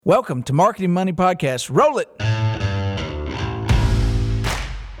Welcome to Marketing Money Podcast. Roll it.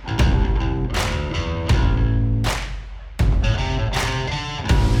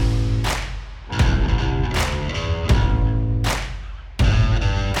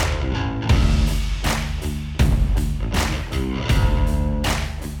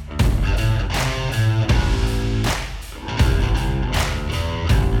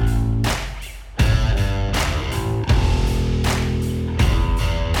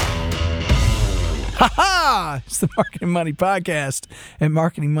 It's the Marketing Money Podcast at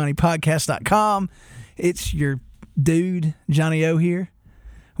marketingmoneypodcast.com. It's your dude, Johnny O here,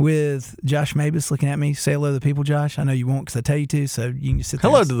 with Josh Mabus looking at me. Say hello to the people, Josh. I know you won't because I tell you to, so you can just sit there.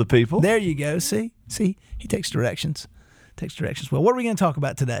 Hello to the people. There you go. See, he takes directions. Well, what are we going to talk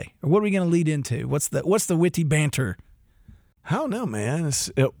about today? Or what are we going to lead into? What's the witty banter? I don't know, man.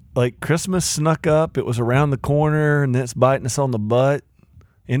 Like Christmas snuck up. It was around the corner, and then it's biting us on the butt.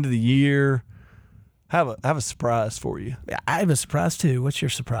 End of the year. I have a surprise for you. I have a surprise, too. What's your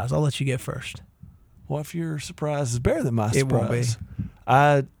surprise? I'll let you go first. What if your surprise is better than my surprise? It won't be.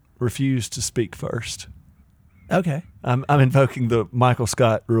 I refuse to speak first. Okay. I'm invoking the Michael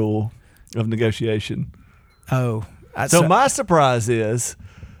Scott rule of negotiation. Oh. So my surprise is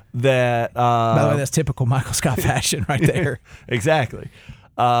that... by the way, that's typical Michael Scott fashion right there. Exactly.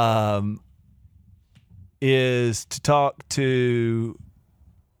 Is to talk to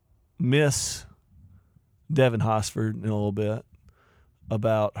Miss Devin Hosford in a little bit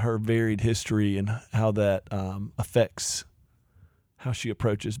about her varied history and how that affects how she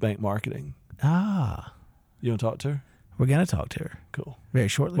approaches bank marketing. Ah. You want to talk to her? We're going to talk to her. Cool. Very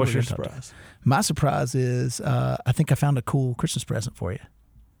shortly. What's your surprise? My surprise is I think I found a cool Christmas present for you.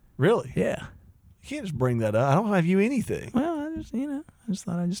 Really? Yeah. You can't just bring that up. I don't have you anything. Well, I just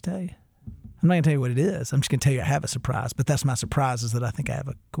thought I'd just tell you. I'm not going to tell you what it is. I'm just going to tell you I have a surprise. But that's my surprise is that I think I have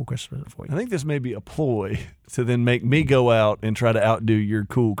a cool Christmas present for you. I think this may be a ploy to then make me go out and try to outdo your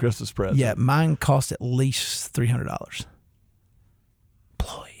cool Christmas present. Yeah, mine cost at least $300.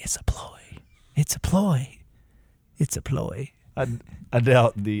 Ploy. It's a ploy. It's a ploy. It's a ploy. I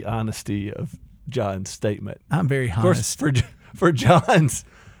doubt the honesty of John's statement. I'm very honest. Of course, for John's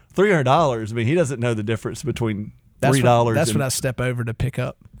 $300, I mean, he doesn't know the difference between $3. That's what I step over to pick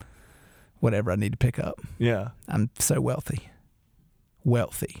up whatever I need to pick up. Yeah. I'm so wealthy.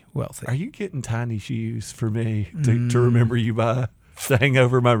 Wealthy. Are you getting tiny shoes for me to remember you by? To hang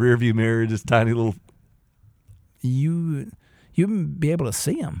over my rearview mirror, just tiny little... You wouldn't be able to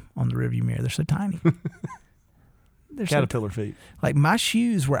see them on the rearview mirror. They're so tiny. They're caterpillar feet. Like my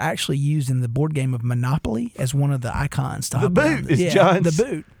shoes were actually used in the board game of Monopoly as one of the icons. To the boot is John's.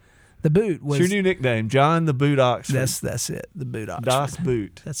 The boot was it's your new nickname, John the Boot Oxford. That's it. The Boot Oxford. Das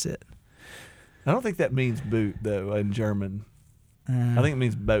Boot. That's it. I don't think that means boot though in German. I think it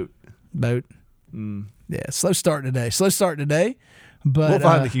means boat. Boat. Yeah. Slow start today. But we'll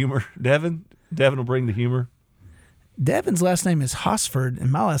find the humor. Devin will bring the humor. Devin's last name is Hosford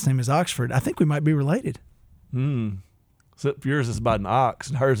and my last name is Oxford. I think we might be related. So yours is about an ox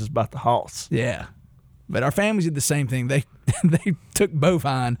and hers is about the horse. Yeah. But our families did the same thing. They took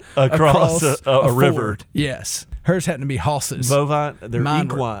bovine across a river. Yes. Hers happened to be horses. Bovine, they're Mine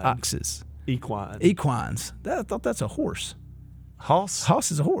equine. Oxes. Equines. I thought that's a horse. Hoss?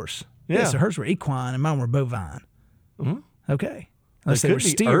 Hoss is a horse. Yeah. So hers were equine and mine were bovine. Mm-hmm. Okay. Unless they were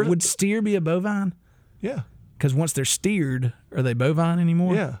steer. Would steer be a bovine? Yeah. Because once they're steered, are they bovine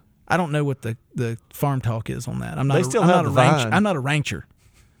anymore? Yeah. I don't know what the farm talk is on that. I'm not a rancher.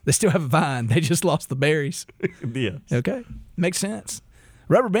 They still have a vine. They just lost the berries. Yeah. Okay. Makes sense.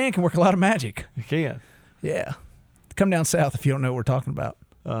 Rubber band can work a lot of magic. It can. Yeah. Come down south if you don't know what we're talking about.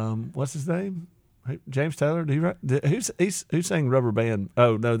 What's his name? James Taylor? Who sang Rubber Band?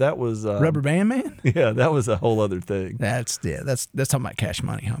 Oh no, that was Rubber Band Man. Yeah, that was a whole other thing. That's talking about Cash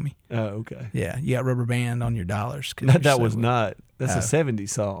Money, homie. Oh, okay. Yeah, you got Rubber Band on your dollars. That was not. That's a '70s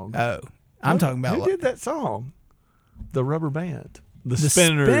song. Oh, I'm talking about who did that song? The Rubber Band. The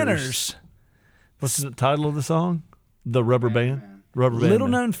Spinners. What's the title of the song? The Rubber Band. Rubber Band. Little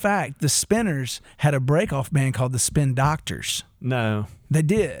known fact: the Spinners had a breakoff band called the Spin Doctors. No, they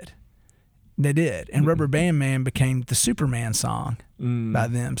did. And Rubber Band Man became the Superman song by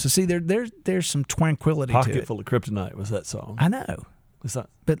them. So see, there's some tranquility to it. Pocket Full of Kryptonite was that song. I know. It's not.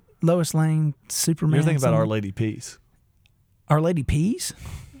 But Lois Lane, Superman. You're thinking about Our Lady Peace. Our Lady Peace?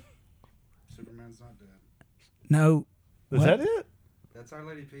 Superman's not dead. No. Is that it? That's Our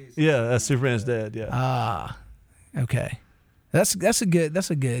Lady Peace. Yeah, that's Superman's dead. Yeah. Ah, okay. That's a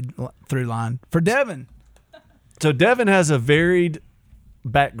good through line for Devin. So Devin has a varied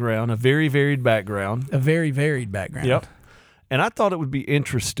background, a very varied background. A very varied background. Yep. And I thought it would be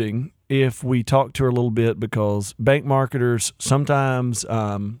interesting if we talked to her a little bit, because bank marketers sometimes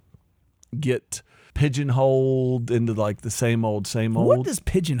get pigeonholed into like the same old. What does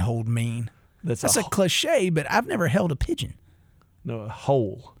pigeonholed mean? That's a cliche, but I've never held a pigeon. No, a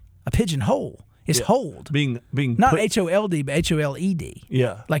hole. A pigeonhole is hold. Being not put, HOLD, but HOLED.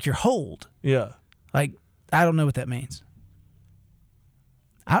 Yeah. Like you're hold. Yeah. Like, I don't know what that means.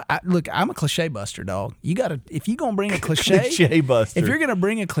 Look, I'm a cliche buster, dog. You gotta, if you're gonna bring a cliche, cliche buster. If you're gonna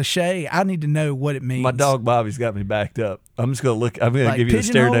bring a cliche, I need to know what it means. My dog Bobby's got me backed up. I'm just gonna look. I'm gonna like give you the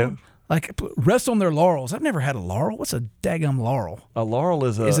stare down. Like rest on their laurels. I've never had a laurel. What's a daggum laurel? A laurel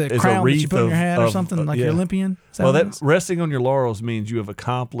is it a crown wreath that you put on your hat or something like yeah. you're Olympian? That resting on your laurels means you have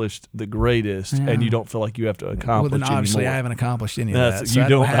accomplished the greatest, and you don't feel like you have to accomplish well, then obviously anymore. I haven't accomplished any of that. So you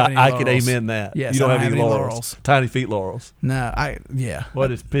don't. I can can amen that. Yes, you don't I have any laurels. Tiny feet laurels. No, yeah.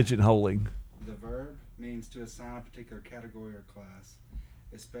 What is pigeonholing? The verb means to assign a particular category or class,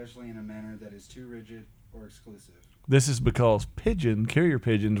 especially in a manner that is too rigid or exclusive. This is because carrier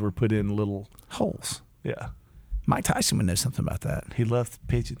pigeons were put in little holes. Yeah. Mike Tyson would know something about that. He loves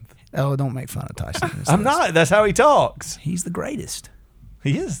pigeons. Oh, don't make fun of Tyson. I'm not. That's how he talks. He's the greatest.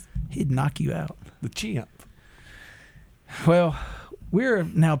 He is. He'd knock you out. The champ. Well, we're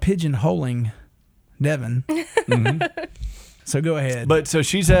now pigeonholing Devin. Mm-hmm. So go ahead. But so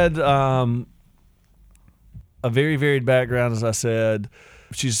she's had a very varied background, as I said.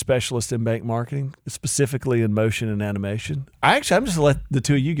 She's a specialist in bank marketing, specifically in motion and animation. I'm just going to let the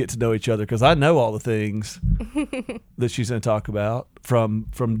two of you get to know each other, because I know all the things that she's going to talk about, from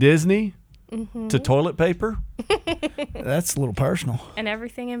Disney to toilet paper. That's a little personal. And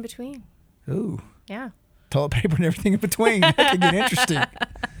everything in between. Ooh. Yeah. Toilet paper and everything in between. That could get interesting.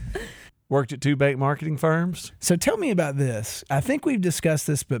 Worked at 2 bank marketing firms. So tell me about this. I think we've discussed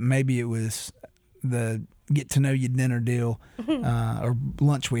this, but maybe it was the get to know you dinner deal or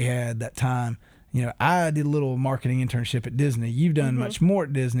lunch we had that time. You know, I did a little marketing internship at Disney. You've done much more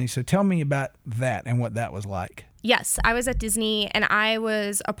at Disney. So tell me about that and what that was like. Yes, I was at Disney, and I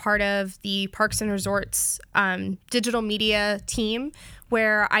was a part of the Parks and Resorts digital media team,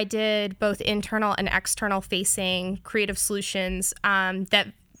 where I did both internal and external facing creative solutions that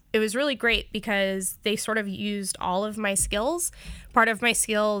it was really great because they sort of used all of my skills. Part of my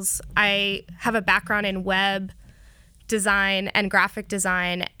skills, I have a background in web design and graphic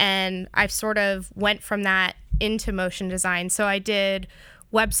design, and I've sort of went from that into motion design. So I did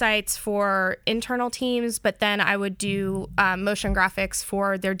websites for internal teams, but then I would do motion graphics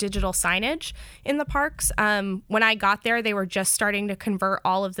for their digital signage in the parks. When I got there, they were just starting to convert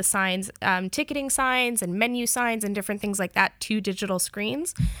all of the signs, ticketing signs and menu signs and different things like that to digital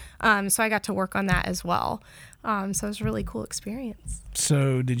screens. So I got to work on that as well. So it was a really cool experience.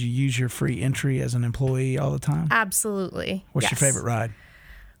 So did you use your free entry as an employee all the time? Absolutely. What's your favorite ride?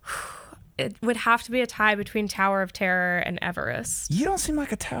 It would have to be a tie between Tower of Terror and Everest. You don't seem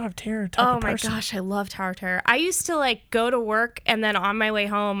like a Tower of Terror type of person. Oh my gosh, I love Tower of Terror. I used to go to work, and then on my way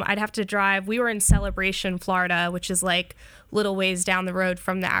home, I'd have to drive. We were in Celebration, Florida, which is little ways down the road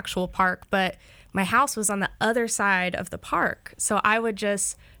from the actual park, but my house was on the other side of the park. So I would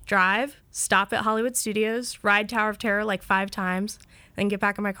just drive, stop at Hollywood Studios, ride Tower of Terror 5 times, then get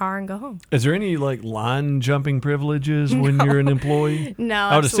back in my car and go home. Is there any line jumping privileges when you're an employee? No,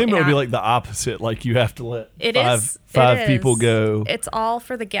 I would assume it would not. be the opposite. You have to let It five is. people go. It's all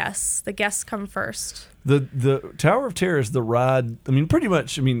for the guests. The guests come first. The Tower of Terror is the ride. I mean, pretty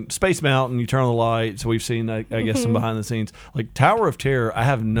much. I mean, Space Mountain. You turn on the lights. We've seen, I guess, some behind the scenes. Tower of Terror. I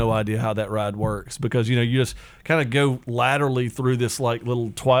have no idea how that ride works, because you just kind of go laterally through this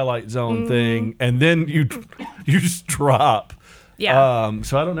little Twilight Zone thing, and then you just drop. Yeah.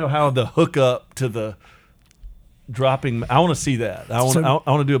 So I don't know how the hookup to the dropping. I want to see that. I want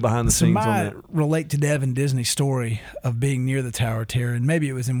to do it behind the scenes on that. Relate to Devin Disney story of being near the Tower of Terror, and maybe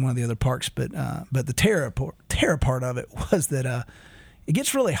it was in one of the other parks, but the terror part of it was that it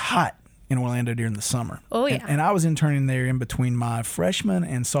gets really hot in Orlando during the summer. Oh yeah. And I was interning there in between my freshman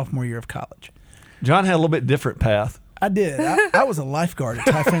and sophomore year of college. John had a little bit different path. I did. I was a lifeguard at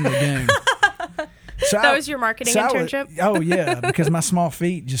Typhoon Lagoon. So that was your marketing internship? Because my small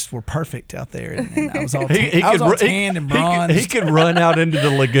feet just were perfect out there, and I was all tanned and bronzed. He could run out into the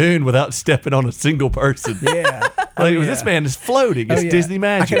lagoon without stepping on a single person. Yeah. This man is floating. It's Disney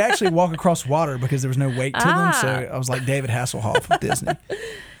magic. I could actually walk across water because there was no weight to them, so I was like David Hasselhoff of Disney.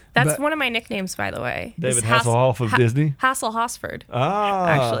 That's one of my nicknames, by the way. David Hasselhoff of Disney? Hasselhoffsford.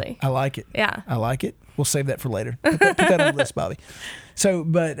 Actually. I like it. Yeah. I like it. We'll save that for later. Put that on the list, Bobby. So,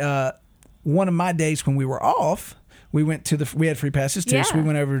 but one of my days when we were off, we had free passes too, so we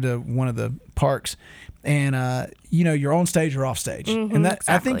went over to one of the parks, And you're on stage or off stage, and that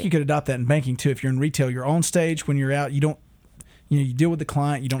I think exactly. you could adopt that in banking too. If you're in retail, you're on stage. When you're out, you don't, you deal with the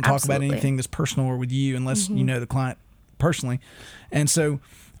client. You don't talk about Absolutely. anything that's personal or with you unless you know the client personally. And so,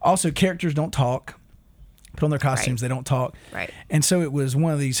 also characters don't talk. Put on their costumes, Right. they don't talk. Right. And so it was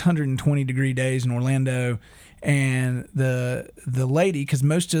one of these 120-degree days in Orlando, and the lady, because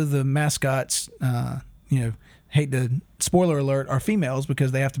most of the mascots, hate to spoiler alert, are females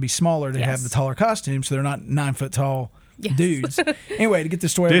because they have to be smaller to Yes. have the taller costumes, so they're not 9 foot tall Yes. dudes. Anyway, to get the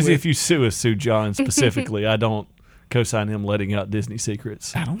story over Disney, with, if you sue us, sue John specifically. I don't co-sign him letting out Disney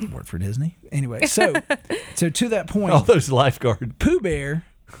secrets. I don't work for Disney. Anyway, so to that point, All those lifeguard. Pooh Bear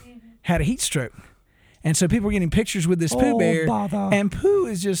had a heat stroke. And so people were getting pictures with this Pooh Bear, bother. and Pooh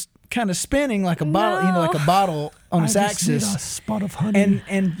is just kind of spinning like a bottle, like a bottle on its axis. spot of honey.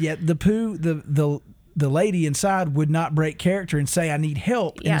 And yet the Pooh, the lady inside would not break character and say, I need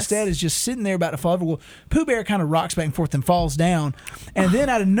help. And Yes. instead is just sitting there about to fall over. Well, Pooh Bear kind of rocks back and forth and falls down. And then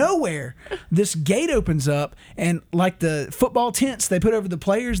out of nowhere, this gate opens up, and like the football tents they put over the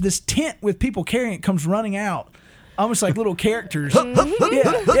players, this tent with people carrying it comes running out. Almost like little characters.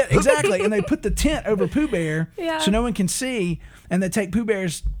 yeah, exactly. And they put the tent over Pooh Bear Yeah. so no one can see. And they take Pooh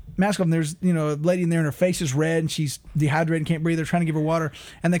Bear's mask off, and there's a lady in there, and her face is red, and she's dehydrated and can't breathe. They're trying to give her water,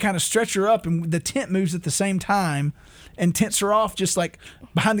 and they kind of stretch her up, and the tent moves at the same time, and tents her off just like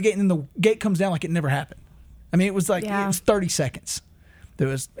behind the gate, and then the gate comes down like it never happened. I mean, it was like Yeah. it was 30 seconds. It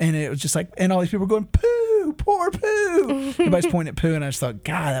was just like, and all these people were going, Pooh, poor Pooh. Everybody's pointing at Pooh, and I just thought,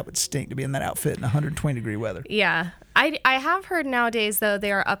 God, that would stink to be in that outfit in 120-degree weather. Yeah. I have heard nowadays, though,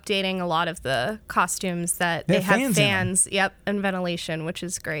 they are updating a lot of the costumes that They they have have fans in 'em. fans, yep, and ventilation, which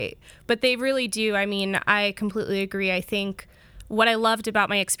is great. But they really do. I mean, I completely agree. I think what I loved about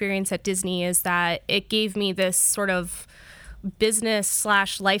my experience at Disney is that it gave me this sort of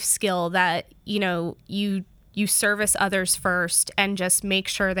business/life skill that, you service others first and just make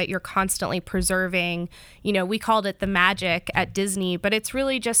sure that you're constantly preserving, we called it the magic at Disney, but it's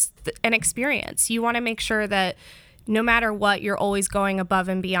really just an experience. You want to make sure that no matter what, you're always going above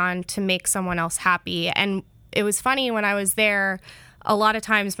and beyond to make someone else happy. And it was funny when I was there, a lot of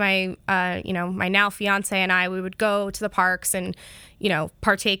times my now fiance and I, we would go to the parks and,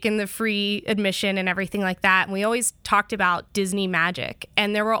 partake in the free admission and everything like that. And we always talked about Disney magic.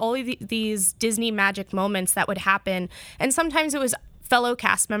 And there were always these Disney magic moments that would happen. And sometimes it was fellow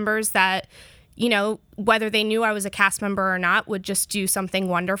cast members that, whether they knew I was a cast member or not, would just do something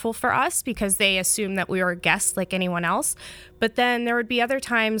wonderful for us because they assumed that we were guests like anyone else. But then there would be other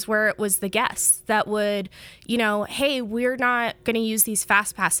times where it was the guests that would, hey, we're not going to use these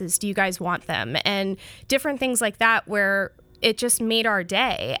fast passes. Do you guys want them? And different things like that where it just made our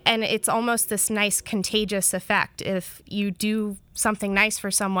day. And it's almost this nice contagious effect. If you do something nice for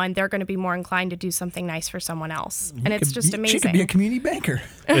someone, they're going to be more inclined to do something nice for someone else. And it's just amazing. She could be a community banker.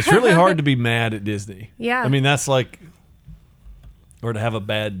 It's really hard to be mad at Disney. Yeah. I mean, that's like, or to have a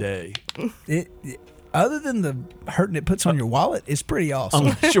bad day. Other than the hurting it puts on your wallet, it's pretty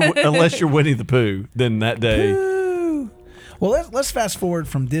awesome. Unless you're Winnie the Pooh, then that day. Ooh. Well, let's fast forward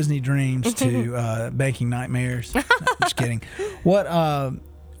from Disney dreams to banking nightmares. No, just kidding.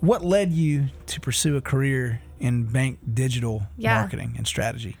 What led you to pursue a career in bank digital marketing and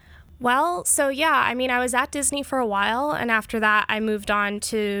strategy? Well, so yeah, I mean, I was at Disney for a while, and after that, I moved on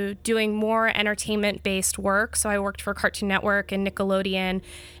to doing more entertainment-based work. So I worked for Cartoon Network and Nickelodeon,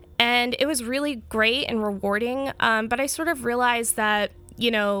 and it was really great and rewarding. But I sort of realized that,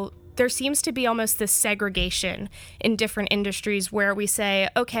 there seems to be almost this segregation in different industries where we say,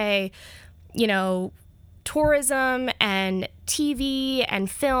 okay, tourism and TV and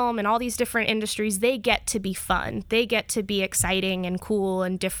film and all these different industries, they get to be fun. They get to be exciting and cool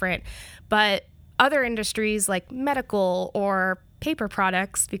and different. But other industries like medical or paper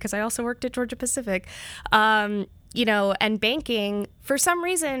products, because I also worked at Georgia Pacific, and banking, for some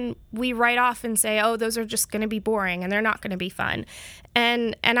reason, we write off and say, oh, those are just going to be boring and they're not going to be fun.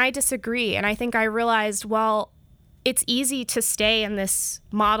 And I disagree. And I think I realized, well, it's easy to stay in this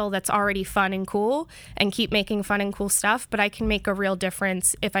model that's already fun and cool and keep making fun and cool stuff, but I can make a real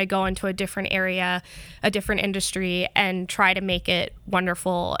difference if I go into a different area, a different industry, and try to make it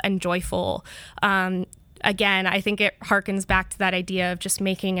wonderful and joyful. Again, I think it harkens back to that idea of just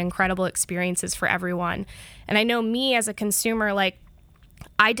making incredible experiences for everyone. And I know me as a consumer,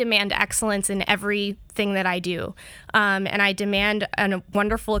 I demand excellence in everything that I do. And I demand a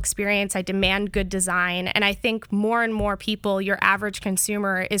wonderful experience. I demand good design. And I think more and more people, your average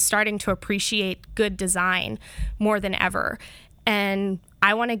consumer, is starting to appreciate good design more than ever. And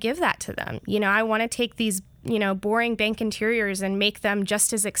I want to give that to them. I want to take these, boring bank interiors and make them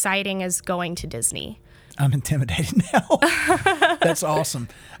just as exciting as going to Disney. I'm intimidated now. That's awesome.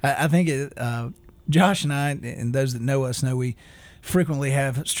 I think Josh and I, and those that know us know we frequently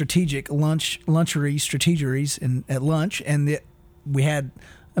have strategic strategeries at lunch, and we had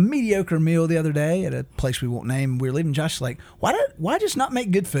a mediocre meal the other day at a place we won't name. We were leaving. Josh like, why just not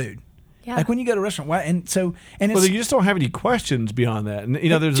make good food? Yeah. Like when you go to a restaurant, why? And it's, well, you just don't have any questions beyond that. And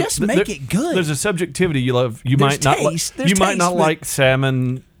there's just make it good. There's a subjectivity you love. You There's might taste. not. You might not but like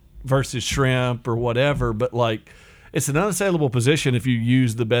salmon versus shrimp or whatever, but like it's an unassailable position if you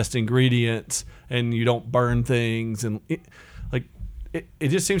use the best ingredients and you don't burn things. And it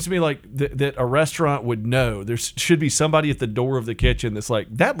just seems to me like that a restaurant would know. There should be somebody at the door of the kitchen that's like,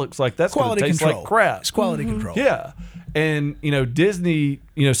 that looks like that's going to taste like crap. It's quality control. Yeah. And, Disney,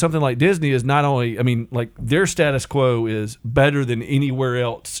 something like Disney is not only, like their status quo is better than anywhere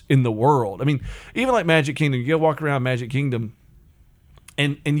else in the world. I mean, even like Magic Kingdom, you go walk around Magic Kingdom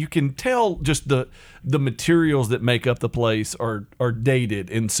and you can tell just the materials that make up the place are dated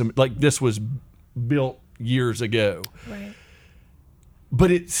in some, like this was built years ago. Right. But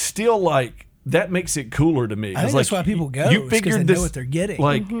it's still like, that makes it cooler to me. I think that's why people go. You figured they know what they're getting.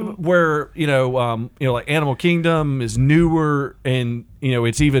 Like where like Animal Kingdom is newer, and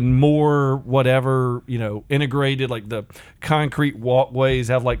it's even more whatever integrated. Like the concrete walkways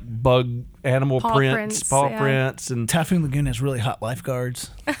have like bug animal Paw prints, and Typhoon Lagoon has really hot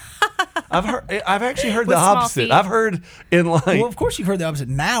lifeguards. I've actually heard With the small opposite. feet. I've heard in like Well, of course you've heard the opposite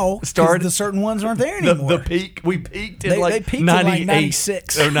now. Started- The certain ones aren't there anymore. the peak. We peaked in They like peaked in 98 like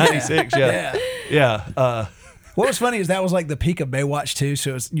 96. or 96. Yeah. What was funny is that was like the peak of Baywatch too.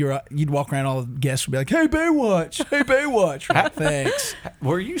 So you'd walk around, all the guests would be like, "Hey Baywatch, hey Baywatch." Thanks.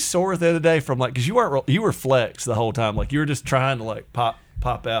 Were you sore the other day from like because you were flexed the whole time, like you were just trying to like pop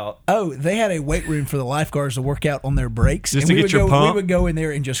out? Oh, they had a weight room for the lifeguards to work out on their breaks. Just and to get your pump? We would go in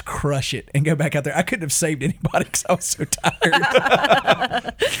there and just crush it and go back out there. I couldn't have saved anybody because I was so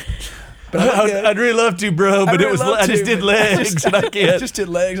tired. But I'd really love to, bro, but I just did legs and I can't. I just did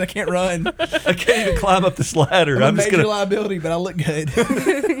legs. I can't run. I can't even climb up this ladder. I'm a just major gonna. liability, but I look good.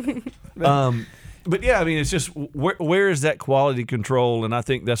 But yeah, it's just where is that quality control? And I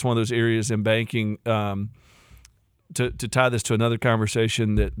think that's one of those areas in banking. To tie this to another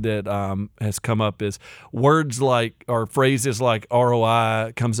conversation that has come up is words like or phrases like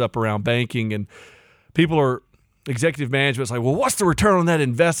ROI comes up around banking, and executive management's like, well, what's the return on that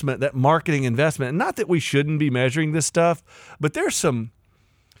investment, that marketing investment? And not that we shouldn't be measuring this stuff, but there's some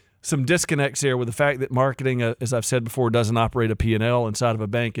disconnects there with the fact that marketing, as I've said before, doesn't operate a P&L inside of a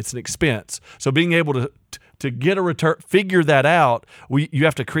bank. It's an expense. So being able to get a return, figure that out, you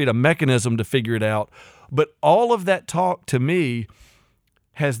have to create a mechanism to figure it out. But all of that talk to me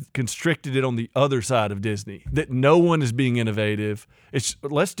has constricted it on the other side of Disney, that no one is being innovative.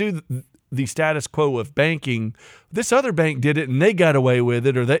 Let's do the status quo of banking. This other bank did it and they got away with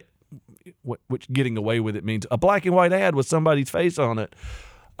it, which getting away with it means a black and white ad with somebody's face on it.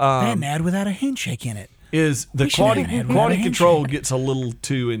 An ad without a handshake in it. Is the should have an ad without a quality control handshake. gets a little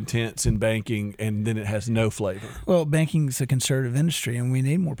too intense in banking, and then it has no flavor. Well, banking's a conservative industry, and we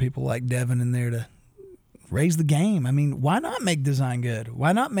need more people like Devin in there to raise the game. I mean, why not make design good?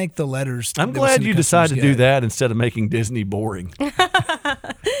 Why not make the letters? I'm that we send glad you customers decided to do good? that instead of making Disney boring.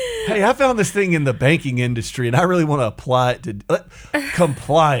 Hey, I found this thing in the banking industry, and I really want to apply it to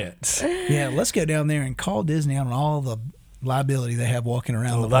compliance. Yeah, let's go down there and call Disney out on all the liability they have walking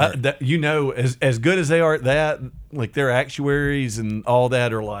around the park. As good as they are at that, like their actuaries and all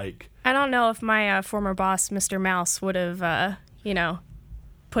that are like. I don't know if my former boss, Mr. Mouse, would have,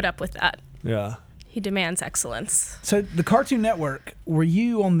 put up with that. Yeah. He demands excellence. So the Cartoon Network, were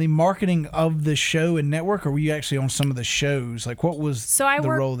you on the marketing of the show and network, or were you actually on some of the shows? Like, what was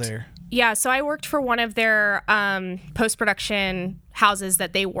role there? Yeah, so I worked for one of their post-production houses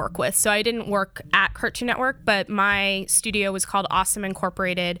that they work with. So I didn't work at Cartoon Network, but my studio was called Awesome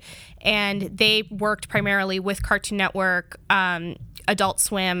Incorporated, and they worked primarily with Cartoon Network, Adult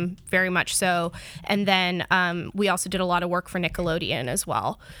Swim, very much so, and then we also did a lot of work for Nickelodeon as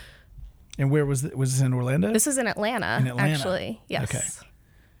well. And where was it? Was this in Orlando? This is in Atlanta, actually. Yes. Okay.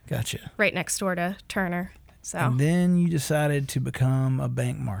 Gotcha. Right next door to Turner. So. And then you decided to become a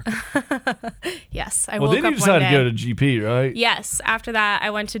bank marketer. Yes. I well, woke then up you decided one to day. go to GP, right? Yes. After that,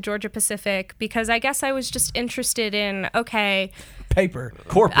 I went to Georgia Pacific because I guess I was just interested in, Paper.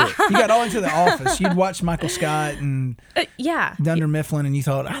 Corporate. You got all into the office. You'd watch Michael Scott and yeah. Dunder Mifflin, and you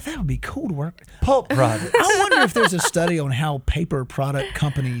thought, that would be cool to work. Pulp products. I wonder if there's a study on how paper product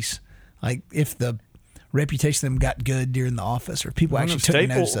companies, like if the reputation of them got good during the office, or people actually took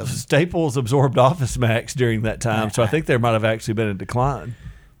notice of them. Staples absorbed Office Max during that time, so I think there might have actually been a decline.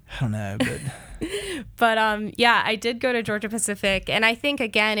 I don't know, but But yeah, I did go to Georgia Pacific, and I think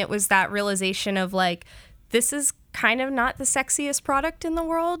again it was that realization of like, this is kind of not the sexiest product in the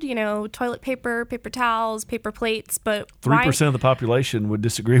world, you know, toilet paper, paper towels, paper plates, but 3% of the population would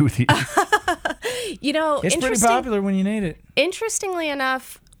disagree with you. you know, it's pretty popular when you need it. Interestingly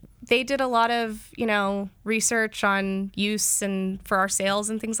enough, they did a lot of, you know, research on use and for our sales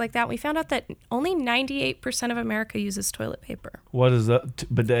and things like that. We found out that only 98% of America uses toilet paper. What is that?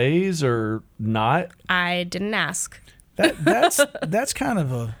 Bidets or not? I didn't ask. That's kind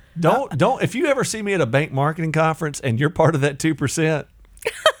of a Don't. If you ever see me at a bank marketing conference and you're part of that 2%,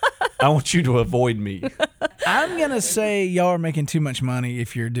 I want you to avoid me. I'm gonna say y'all are making too much money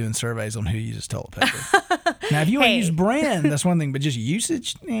if you're doing surveys on who uses toilet paper. Now, if you want to use brand, that's one thing, but just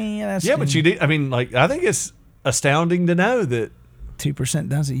usage, that's But you do. I mean, like, I think it's astounding to know that 2%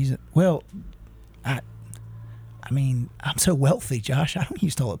 doesn't use it. Well, I mean, I'm so wealthy, Josh. I don't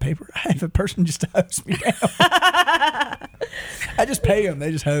use toilet paper. I have a person just to hose me down. I just pay them.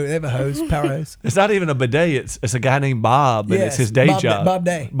 They just hose. They have a hose, power hose. it's not even a bidet. It's a guy named Bob, and it's Yes, his day job. Bob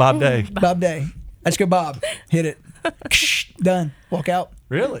Day. Bob Day. Bob Day. I just go, Bob, hit it. Done. Walk out.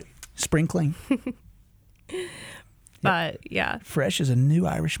 Really? Sprinkling. But yeah. Fresh as a new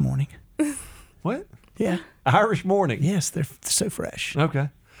Irish morning. What? Yeah. Irish morning. Yes, they're so fresh. Okay.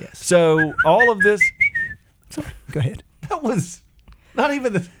 Yes. So all of this, Go ahead. that was not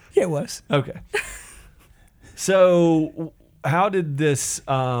even the. Yeah, it was. Okay. So how did this,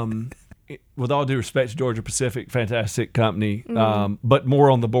 with all due respect to Georgia Pacific, fantastic company, but more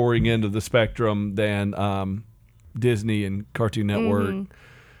on the boring end of the spectrum than Disney and Cartoon Network.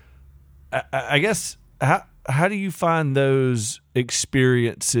 I guess, how do you find those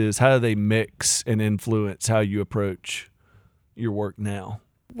experiences? How do they mix and influence how you approach your work now?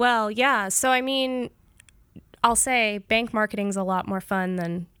 Well, yeah. So, I mean, I'll say bank marketing's a lot more fun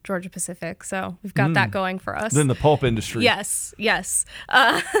than Georgia Pacific. So we've got that going for us. Than the pulp industry. Yes.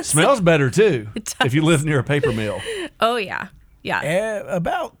 Smells better, too, if you live near a paper mill. Oh, yeah. Yeah.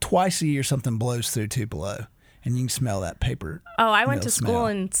 About twice a year, something blows through Tupelo, and you can smell that paper. Oh, I went mill to school smell.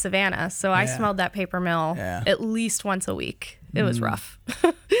 in Savannah, so I smelled that paper mill at least once a week. It was rough.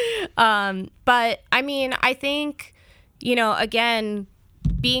 But, I mean, I think, you know, again,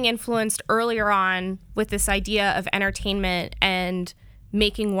 being influenced earlier on with this idea of entertainment and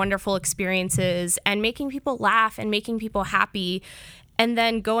making wonderful experiences and making people laugh and making people happy, and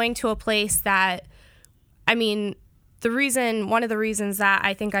then going to a place that, I mean, one of the reasons that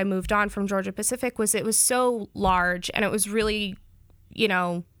I think I moved on from Georgia Pacific was it was so large, and it was really, you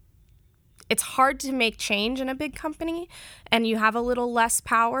know, it's hard to make change in a big company, and you have a little less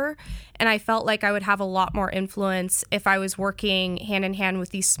power. And I felt like I would have a lot more influence if I was working hand in hand with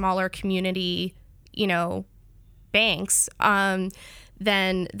these smaller community, you know, banks, than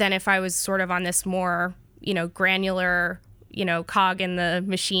if I was sort of on this more, you know, granular, you know, cog in the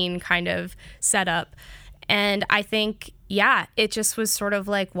machine kind of setup. And I think, yeah, it just was sort of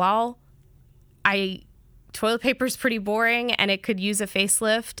like, well, toilet paper's pretty boring and it could use a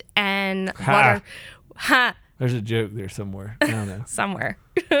facelift, and There's a joke there somewhere. I don't know. somewhere.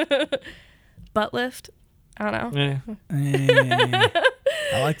 Butt lift? I don't know. Yeah.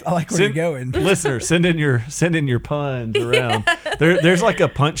 I like where you're going. Listeners, send in your puns around. There's like a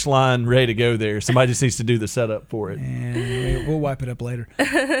punchline ready to go there. Somebody just needs to do the setup for it. And we'll wipe it up later.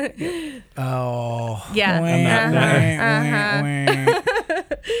 Oh. Yeah.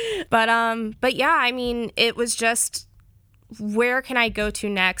 But yeah, I mean, it was just, where can I go to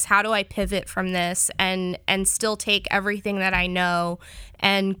next? How do I pivot from this and still take everything that I know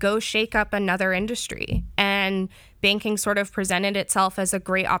and go shake up another industry? And banking sort of presented itself as a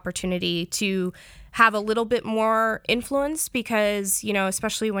great opportunity to have a little bit more influence because, you know,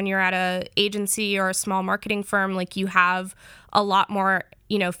 especially when you're at a agency or a small marketing firm, like you have a lot more,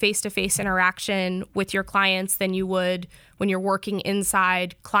 you know, face-to-face interaction with your clients than you would when you're working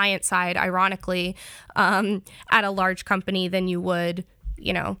inside client side, ironically, at a large company than you would,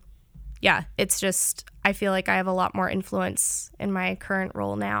 you know. Yeah, it's just, I feel like I have a lot more influence in my current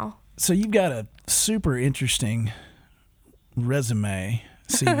role now. So you've got a super interesting resume,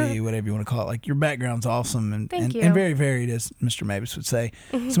 CV, whatever you want to call it. Like, your background's awesome and Thank you. and very varied, as Mr. Mavis would say.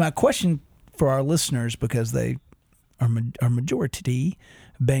 So my question for our listeners, because they are majority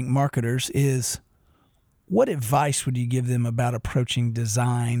bank marketers, is what advice would you give them about approaching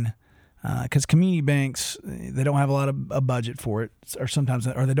design? Because community banks, they don't have a lot of a budget for it, or sometimes,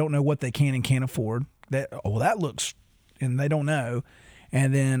 or they don't know what they can and can't afford. That looks, and they don't know.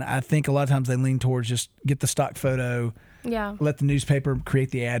 And then I think a lot of times they lean towards just get the stock photo, let the newspaper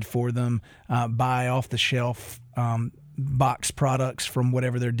create the ad for them, buy off the shelf box products from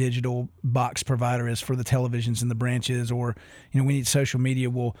whatever their digital box provider is for the televisions in the branches, or we need social media.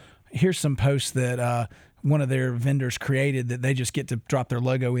 Well, here's some posts that one of their vendors created that they just get to drop their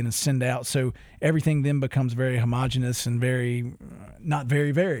logo in and send out. So everything then becomes very homogenous and very not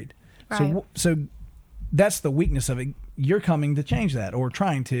very varied. Right. So that's the weakness of it. You're coming to change that, or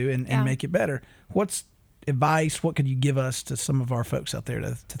trying to, and make it better. What's advice? What could you give us to some of our folks out there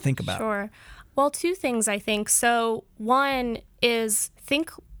to think about? Sure. Well, two things, I think. So one is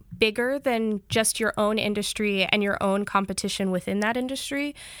think bigger than just your own industry and your own competition within that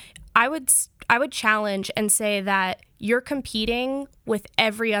industry. I would challenge and say that you're competing with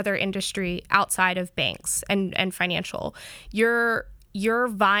every other industry outside of banks and financial. You're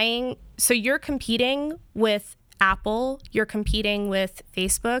vying, so you're competing with Apple, you're competing with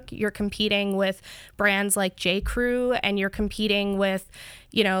Facebook, you're competing with brands like J.Crew, and you're competing with,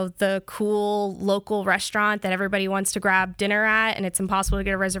 the cool local restaurant that everybody wants to grab dinner at and it's impossible to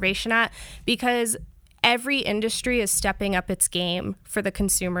get a reservation at, because every industry is stepping up its game for the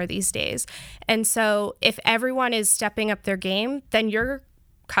consumer these days. And so if everyone is stepping up their game, then your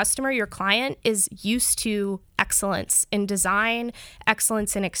customer, your client, is used to excellence in design,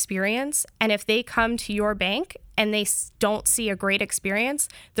 excellence in experience. And if they come to your bank and they don't see a great experience,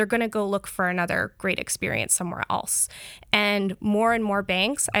 they're going to go look for another great experience somewhere else. And more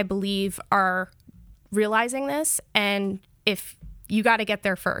banks, I believe, are realizing this. And if you got to get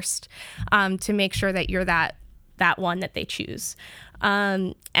there first to make sure that you're that one that they choose.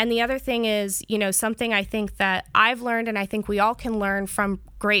 And the other thing is, something I think that I've learned, and I think we all can learn from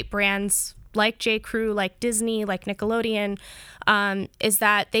great brands like J.Crew, like Disney, like Nickelodeon, is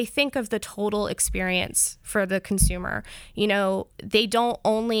that they think of the total experience for the consumer. They don't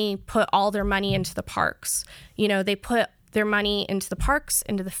only put all their money into the parks. They put their money into the parks,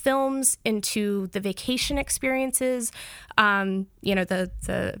 into the films, into the vacation experiences,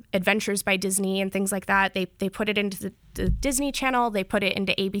 the Adventures by Disney and things like that. They put it into the Disney Channel, they put it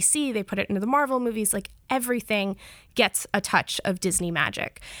into ABC, they put it into the Marvel movies. Like, everything gets a touch of Disney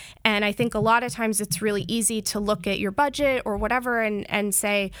magic. And I think a lot of times it's really easy to look at your budget or whatever and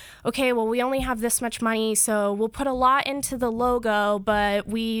say, okay, well, we only have this much money, so we'll put a lot into the logo, but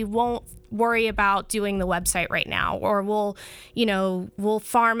we won't worry about doing the website right now, or we'll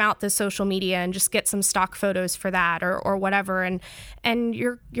farm out the social media and just get some stock photos for that or whatever. And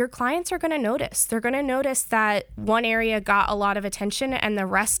your clients are going to notice. They're going to notice that one area got a lot of attention and the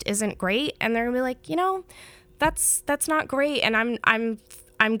rest isn't great, and they're going to be like, that's not great, and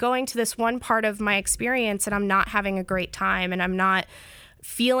I'm going to this one part of my experience and I'm not having a great time, and I'm not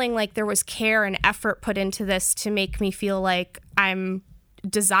feeling like there was care and effort put into this to make me feel like I'm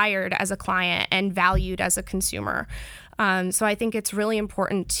desired as a client and valued as a consumer. So I think it's really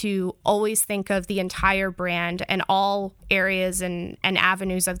important to always think of the entire brand and all areas and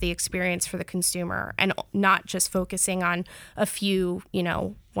avenues of the experience for the consumer, and not just focusing on a few,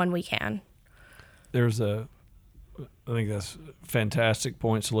 when we can. I think that's fantastic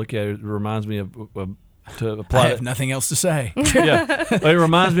points to look at. It reminds me of to apply. I have nothing else to say. Yeah, it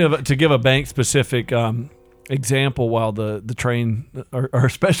reminds me of to give a bank specific example while the train, our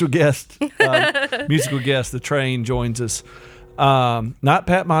special guest, musical guest, the train joins us. Not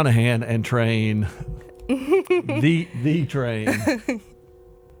Pat Monahan and train, the train.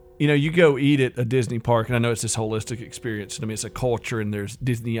 You go eat at a Disney park, and I know it's this holistic experience. I mean, it's a culture, and there's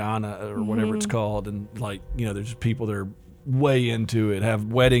Disneyana or whatever it's called, and there's people that are way into it, have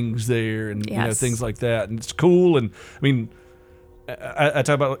weddings there, and things like that, and it's cool. And I mean, I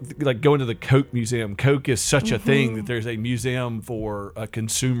talk about like going to the Coke Museum. Coke is such a thing that there's a museum for a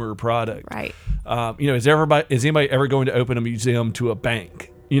consumer product. Right. Is anybody ever going to open a museum to a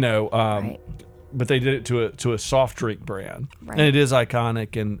bank? Right. But they did it to a soft drink brand, right. And it is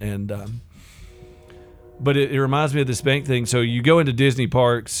iconic. But it reminds me of this bank thing. So you go into Disney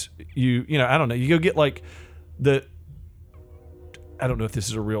parks, I don't know, you go get like I don't know if this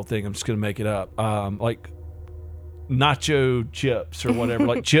is a real thing. I'm just going to make it up. Like nacho chips or whatever,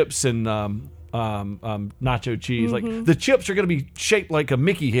 like chips and nacho cheese. Like the chips are going to be shaped like a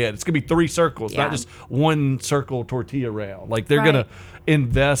Mickey head. It's going to be 3 circles, not just one circle tortilla round. Like they're going to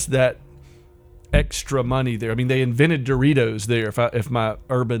invest that extra money there. I mean, they invented Doritos there. If my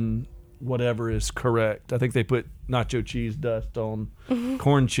urban whatever is correct, I think they put nacho cheese dust on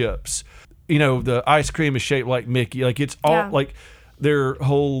corn chips. The ice cream is shaped like Mickey. Like it's all like their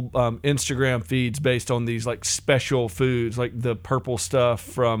whole Instagram feeds based on these like special foods, like the purple stuff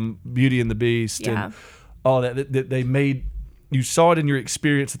from Beauty and the Beast and all that they made. You saw it in your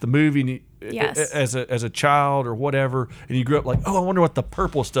experience at the movie as a child or whatever, and you grew up like, oh, I wonder what the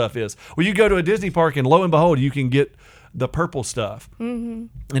purple stuff is. Well, you go to a Disney park and lo and behold, you can get the purple stuff. And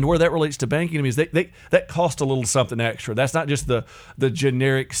where that relates to banking to me is that cost a little something extra. That's not just the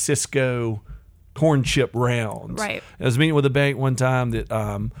generic Cisco corn chip rounds. Right. I was meeting with a bank one time that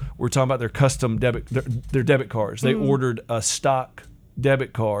we're talking about their custom their debit cards. They ordered a stock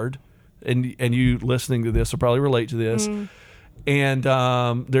debit card, and you listening to this will probably relate to this. And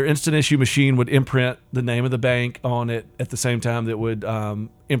their instant issue machine would imprint the name of the bank on it at the same time that would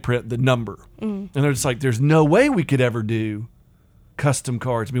imprint the number. And they're just like, there's no way we could ever do custom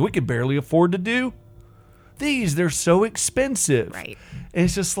cards. I mean, we could barely afford to do these. They're so expensive. Right. And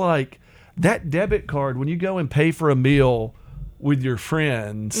it's just like that debit card, when you go and pay for a meal with your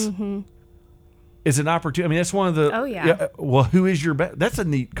friends, is an opportunity. I mean, that's one of the. Oh, yeah. Well, who is your bank? That's a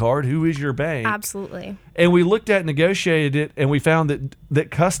neat card. Who is your bank? Absolutely. And we looked at, negotiated it, and we found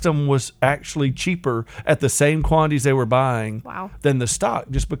that custom was actually cheaper at the same quantities they were buying Wow. than the stock,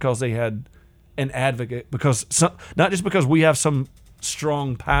 just because they had an advocate. Because not just because we have some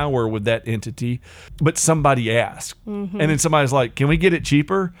strong power with that entity, but somebody asked, and then somebody's like, "Can we get it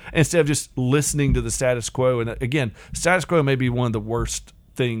cheaper?" Instead of just listening to the status quo. And again, status quo may be one of the worst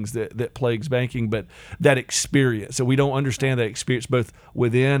things that plagues banking, but that experience, so we don't understand that experience both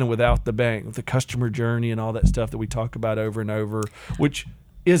within and without the bank, with the customer journey and all that stuff that we talk about over and over, which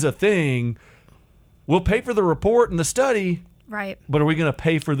is a thing. We'll pay for the report and the study, Right. but are we going to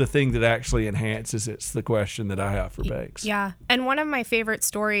pay for the thing that actually enhances it? It's the question that I have for banks. Yeah. And one of my favorite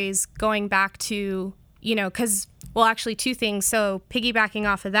stories going back to, because, well, actually two things. So piggybacking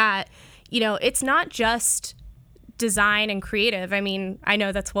off of that, it's not just design and creative. I mean, I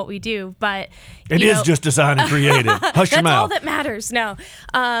know that's what we do, but It is just design and creative. Hush your that's all mouth. that matters. No.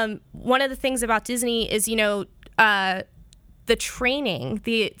 One of the things about Disney is, the training,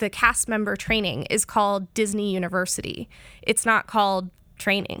 the cast member training is called Disney University. It's not called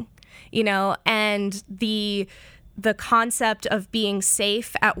training, and the concept of being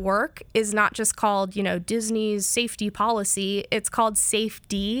safe at work is not just called, Disney's safety policy. It's called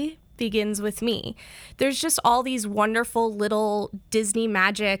safety begins with me. There's just all these wonderful little Disney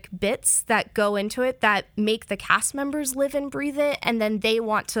magic bits that go into it that make the cast members live and breathe it, and then they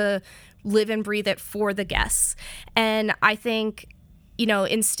want to live and breathe it for the guests. And I think,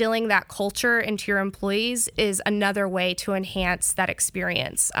 instilling that culture into your employees is another way to enhance that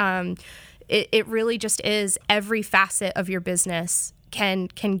experience. It really just is every facet of your business can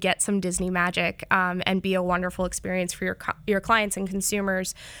get some Disney magic and be a wonderful experience for your clients and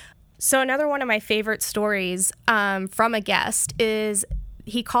consumers. So another one of my favorite stories from a guest is,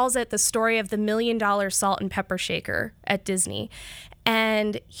 he calls it the story of the $1 million salt and pepper shaker at Disney.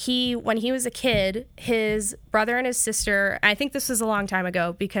 And when he was a kid, his brother and his sister, I think this was a long time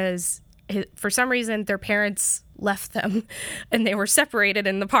ago because for some reason their parents left them and they were separated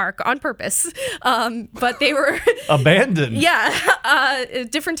in the park on purpose. But they were Abandoned. Uh,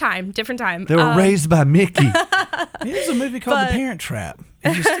 different time. They were raised by Mickey. There's a movie called The Parent Trap.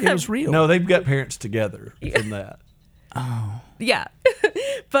 It was real. No, they've got parents together in that. Yeah.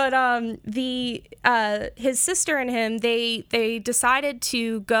 But his sister and him, they decided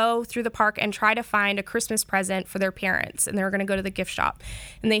to go through the park and try to find a Christmas present for their parents, and they were going to go to the gift shop.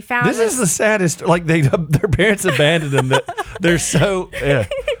 And they found This is the saddest. Like their parents abandoned them. That they're so. Yeah.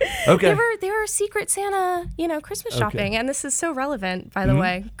 Okay. They were Secret Santa, Christmas shopping, and this is so relevant, by the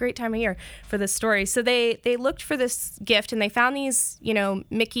way. Great time of year for this story. So they looked for this gift, and they found these,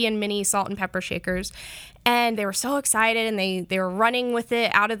 Mickey and Minnie salt and pepper shakers, and they were so excited, and they were running with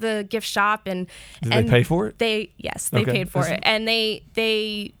it out of the gift shop, and Did they pay for it? They Okay. paid for it, and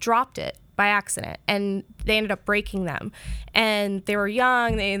they dropped it by accident, and they ended up breaking them. And they were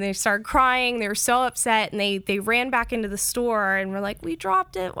young, they started crying, they were so upset, and they ran back into the store and were like, "We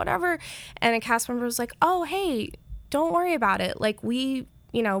dropped it, whatever." And a cast member was like, "Oh, hey, don't worry about it. Like, we'll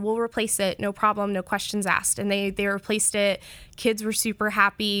replace it, no problem, no questions asked." And they replaced it. Kids were super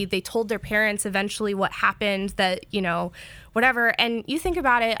happy. They told their parents eventually what happened, that, whatever. And you think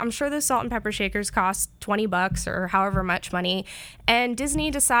about it, I'm sure those salt and pepper shakers cost $20 or however much money. And Disney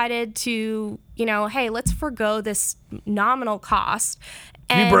decided to, hey, let's forgo this nominal cost.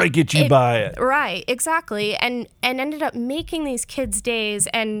 You break it, you buy it. Right, exactly. And ended up making these kids' days,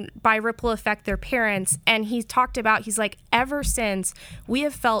 and by ripple effect, their parents. And he talked about, he's like, ever since, we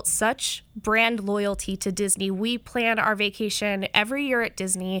have felt such brand loyalty to Disney. We plan our vacation every year at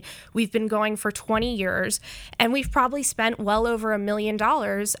Disney. We've been going for 20 years, and we've probably spent well over $1 million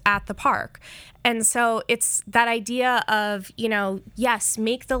at the park. And so it's that idea of, yes,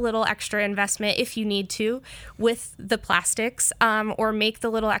 make the little extra investment if you need to with the plastics, or make the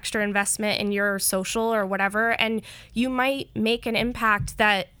little extra investment in your social or whatever. And you might make an impact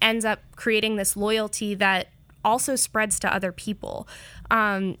that ends up creating this loyalty that also spreads to other people.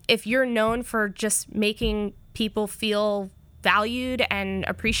 If you're known for just making people feel valued and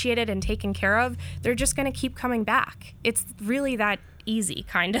appreciated and taken care of, they're just going to keep coming back. It's really that easy,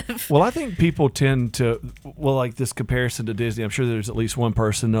 kind of. Well, I think people tend to, like this comparison to Disney, I'm sure there's at least one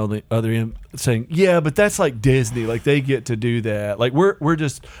person on the other end saying, yeah, but that's like Disney. Like they get to do that. Like we're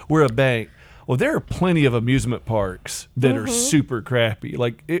a bank. Well, there are plenty of amusement parks that are super crappy.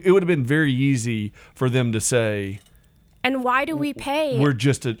 Like it would have been very easy for them to say, and why do we pay? We're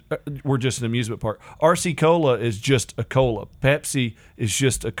just an amusement park. RC Cola is just a cola. Pepsi is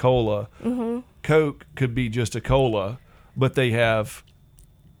just a cola. Coke could be just a cola, but they have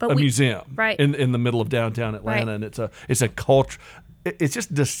a museum in the middle of downtown Atlanta, and it's a culture. It's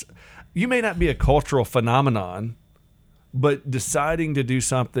just this. You may not be a cultural phenomenon, but deciding to do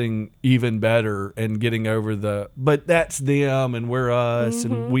something even better and getting over but that's them and we're us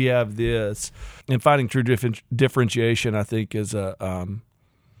and we have this, and finding true differentiation, I think, is an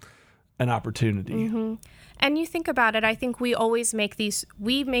opportunity. And you think about it, I think we always make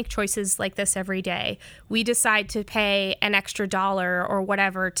choices like this every day. We decide to pay an extra $1 or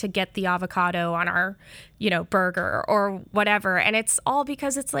whatever to get the avocado on our, burger or whatever. And it's all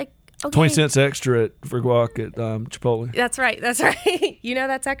because it's like, okay, 20 cents extra for guac at Chipotle. That's right. That's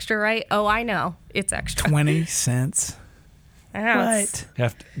extra, right? Oh, I know. It's extra. 20 cents. I know. Right.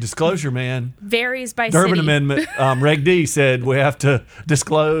 Have to, disclosure, man. Varies by Durbin city. Amendment. Reg D said we have to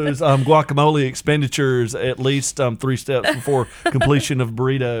disclose guacamole expenditures at least 3 steps before completion of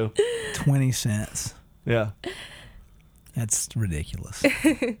burrito. 20 cents. Yeah. That's ridiculous.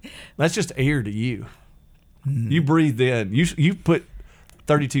 That's just air to you. You breathe in. You put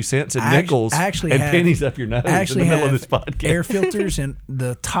 32 cents and nickels and pennies up your nose in the middle of this podcast. Air filters and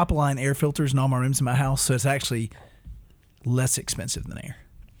the top line air filters in all my rooms in my house, so it's actually less expensive than air.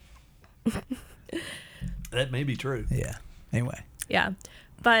 That may be true. Yeah. Anyway. Yeah.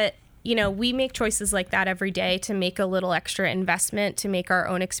 But, we make choices like that every day to make a little extra investment to make our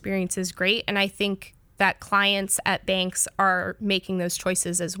own experiences great. And I think that clients at banks are making those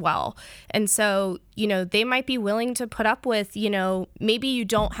choices as well. And so, they might be willing to put up with, maybe you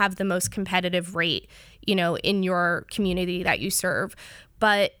don't have the most competitive rate, in your community that you serve.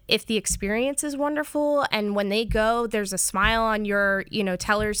 But if the experience is wonderful and when they go, there's a smile on your,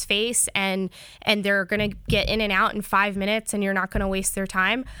 teller's face and they're going to get in and out in 5 minutes and you're not going to waste their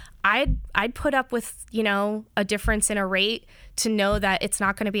time, I'd put up with, a difference in a rate to know that it's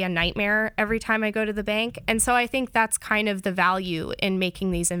not going to be a nightmare every time I go to the bank. And so I think that's kind of the value in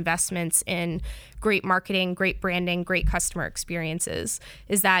making these investments in great marketing, great branding, great customer experiences,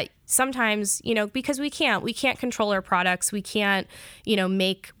 is that sometimes, because we can't control our products. We can't,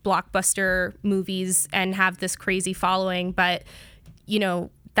 make blockbuster movies and have this crazy following. But,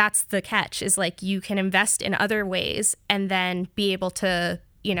 that's the catch, is like you can invest in other ways and then be able to,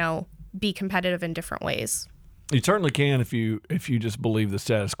 be competitive in different ways. You certainly can if you just believe the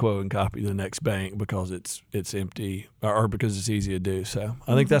status quo and copy the next bank because it's empty or because it's easy to do. So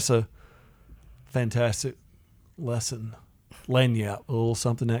I think that's a fantastic lesson. Laying you out a little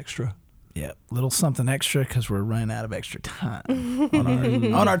something extra. Yeah, little something extra because we're running out of extra time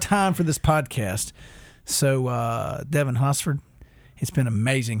on our time for this podcast. So Devin Hosford, it's been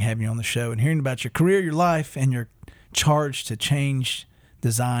amazing having you on the show and hearing about your career, your life, and your charge to change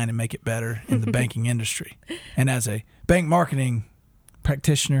design and make it better in the banking industry. And as a bank marketing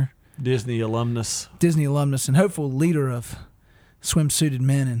practitioner, Disney alumnus, and hopeful leader of swimsuited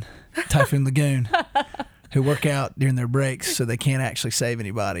men in Typhoon Lagoon who work out during their breaks so they can't actually save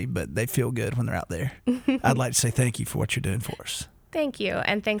anybody, but they feel good when they're out there. I'd like to say thank you for what you're doing for us. Thank you.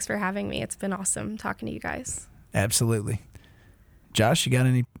 And thanks for having me. It's been awesome talking to you guys. Absolutely. Josh, you got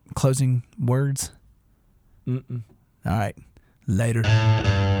any closing words? Mm-mm. All right. Later.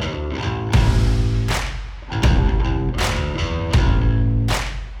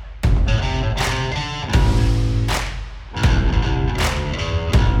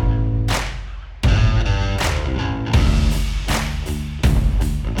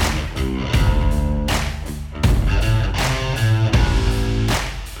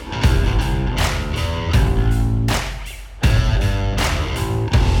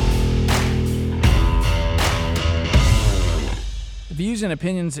 The views and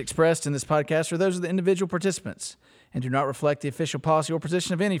opinions expressed in this podcast are those of the individual participants and do not reflect the official policy or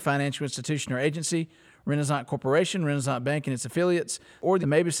position of any financial institution or agency, Renaissance Corporation, Renaissance Bank and its affiliates, or the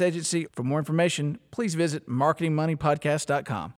Mabus Agency. For more information, please visit marketingmoneypodcast.com.